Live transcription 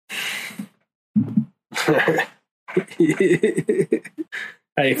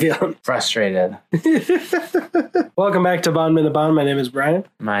How you feeling? Frustrated. Welcome back to Bond Minute Bond. My name is Brian.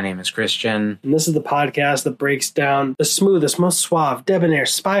 My name is Christian. And this is the podcast that breaks down the smoothest, most suave, debonair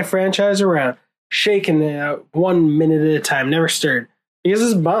spy franchise around, shaking it out 1 minute at a time, never stirred. Because this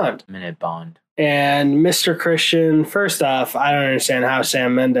is Bond. Minute Bond. And Mr. Christian, first off, I don't understand how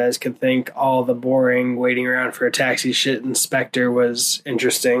Sam Mendes could think all the boring waiting around for a taxi shit in Spectre was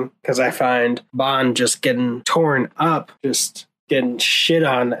interesting. Because I find Bond just getting torn up, just getting shit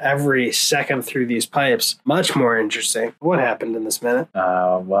on every second through these pipes much more interesting. What happened in this minute?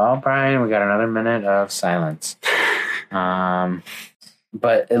 Well, Brian, we got another minute of silence. But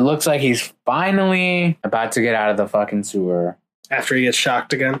it looks like he's finally about to get out of the fucking sewer. After he gets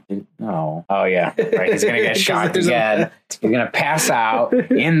shocked again? No. Oh, yeah. Right. He's going to get shocked again. He's going to pass out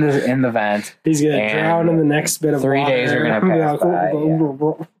in the vent. He's going to drown in the next bit of 3 water. days are going to pass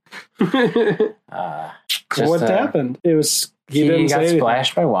by. What happened? It was... He got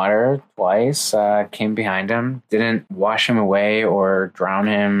splashed by water twice, came behind him, didn't wash him away or drown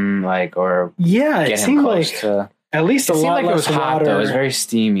him, or it seemed like at least a lot less water. Hot, though. It was very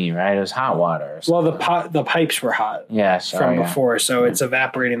steamy, right? It was hot water. Well, the pipes were hot from before, so it's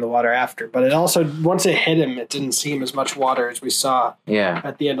evaporating the water after. But it also, once it hit him, it didn't seem as much water as we saw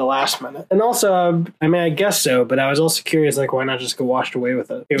at the end of last minute. And also, I guess so, but I was also curious, why not just get washed away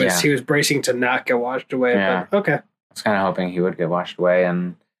with it? He was bracing to not get washed away, but okay. I was kind of hoping he would get washed away,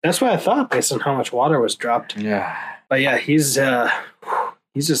 and that's what I thought based on how much water was dropped. Yeah, but yeah, he's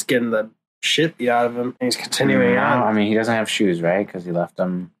just getting the shit beat out of him. And he's continuing on. He doesn't have shoes, right? Because he left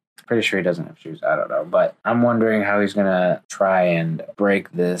them. Pretty sure he doesn't have shoes. I don't know, but I'm wondering how he's gonna try and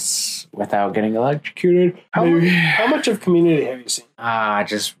break this without getting electrocuted. How much of Community have you seen?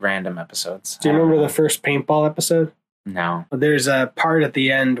 Just random episodes. Do you remember the first paintball episode? No. There's a part at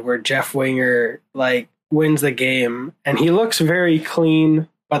the end where Jeff Winger wins the game, and he looks very clean,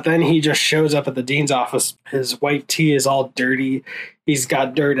 but then he just shows up at the dean's office. His white tee is all dirty. He's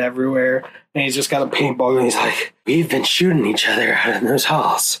got dirt everywhere, and he's just got a paintball, and he's like, we've been shooting each other out in those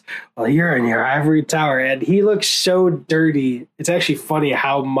halls while you're in your ivory tower. And he looks so dirty. It's actually funny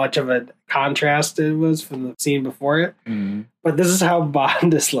how much of a contrast it was from the scene before it. Mm-hmm. But this is how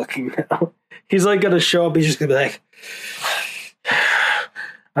Bond is looking now. He's going to show up. He's just going to be like,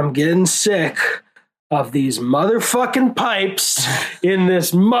 I'm getting sick of these motherfucking pipes in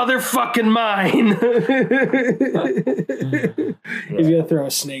this motherfucking mine. He's going to throw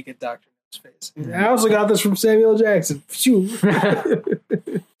a snake at Dr. No's face. I also got this from Samuel Jackson.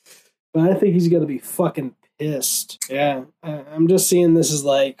 But I think he's going to be fucking pissed. Yeah. I'm just seeing this as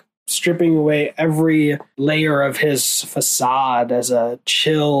stripping away every layer of his facade as a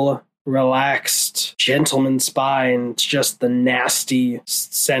chill, relaxed gentleman spy, and it's just the nasty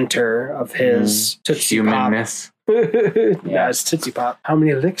center of his Tootsie humanness. Pop. Yeah, it's Tootsie Pop. How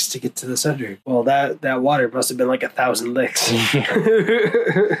many licks to get to the center? Well, that water must have been 1,000 licks.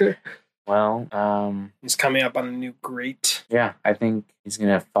 Well, he's coming up on a new grate. Yeah, I think he's going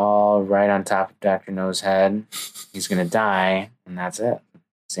to fall right on top of Dr. No's head. He's going to die, and that's it.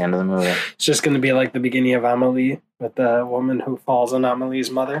 It's the end of the movie. It's just going to be like the beginning of Amélie with the woman who falls on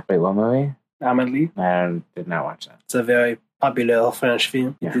Amélie's mother. Wait, what movie? Amélie. I did not watch that. It's a very popular French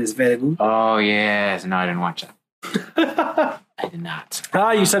film. Yeah. It is very good. Oh, yes. No, I didn't watch that. I did not.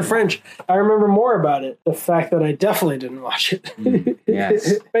 You said French. I remember more about it. The fact that I definitely didn't watch it.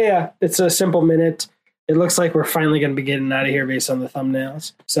 Yes. But yeah, it's a simple minute. It looks like we're finally going to be getting out of here based on the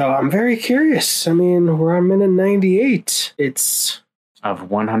thumbnails. So I'm very curious. We're on minute 98. It's...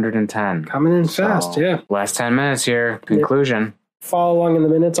 of 110. Coming in fast, yeah. Last 10 minutes here. Conclusion. Follow along in the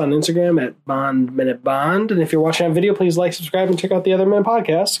minutes on Instagram at Bond Minute Bond. And if you're watching on video, please like, subscribe, and check out the other Minute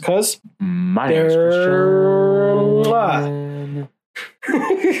podcasts, because my name is Christian.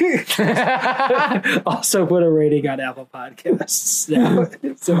 Also put a rating on Apple Podcasts now.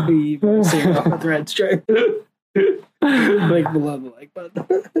 So we see off with Red Stripe. Link below the like button.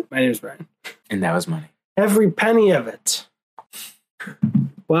 My name is Brian. And that was money. Every penny of it.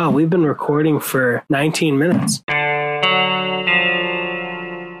 Wow, we've been recording for 19 minutes.